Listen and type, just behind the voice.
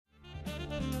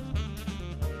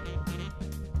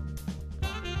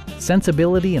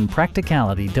Sensibility and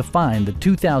practicality define the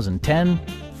 2010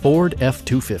 Ford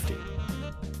F-250.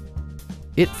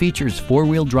 It features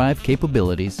four-wheel drive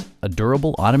capabilities, a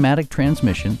durable automatic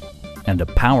transmission, and a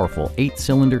powerful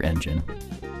 8-cylinder engine.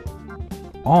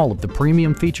 All of the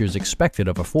premium features expected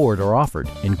of a Ford are offered,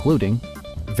 including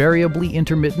variably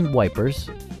intermittent wipers,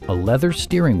 a leather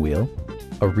steering wheel,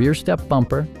 a rear step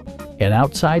bumper, an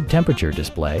outside temperature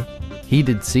display,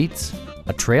 heated seats,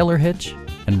 a trailer hitch,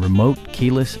 and remote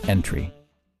keyless entry.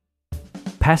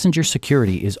 Passenger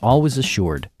security is always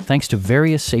assured thanks to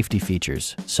various safety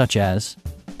features such as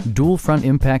dual front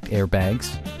impact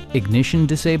airbags, ignition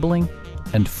disabling,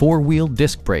 and four-wheel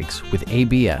disc brakes with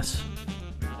ABS.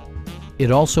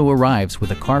 It also arrives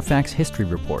with a Carfax history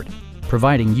report,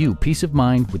 providing you peace of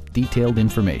mind with detailed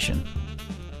information.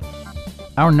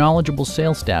 Our knowledgeable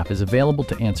sales staff is available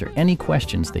to answer any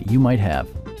questions that you might have.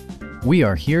 We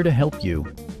are here to help you.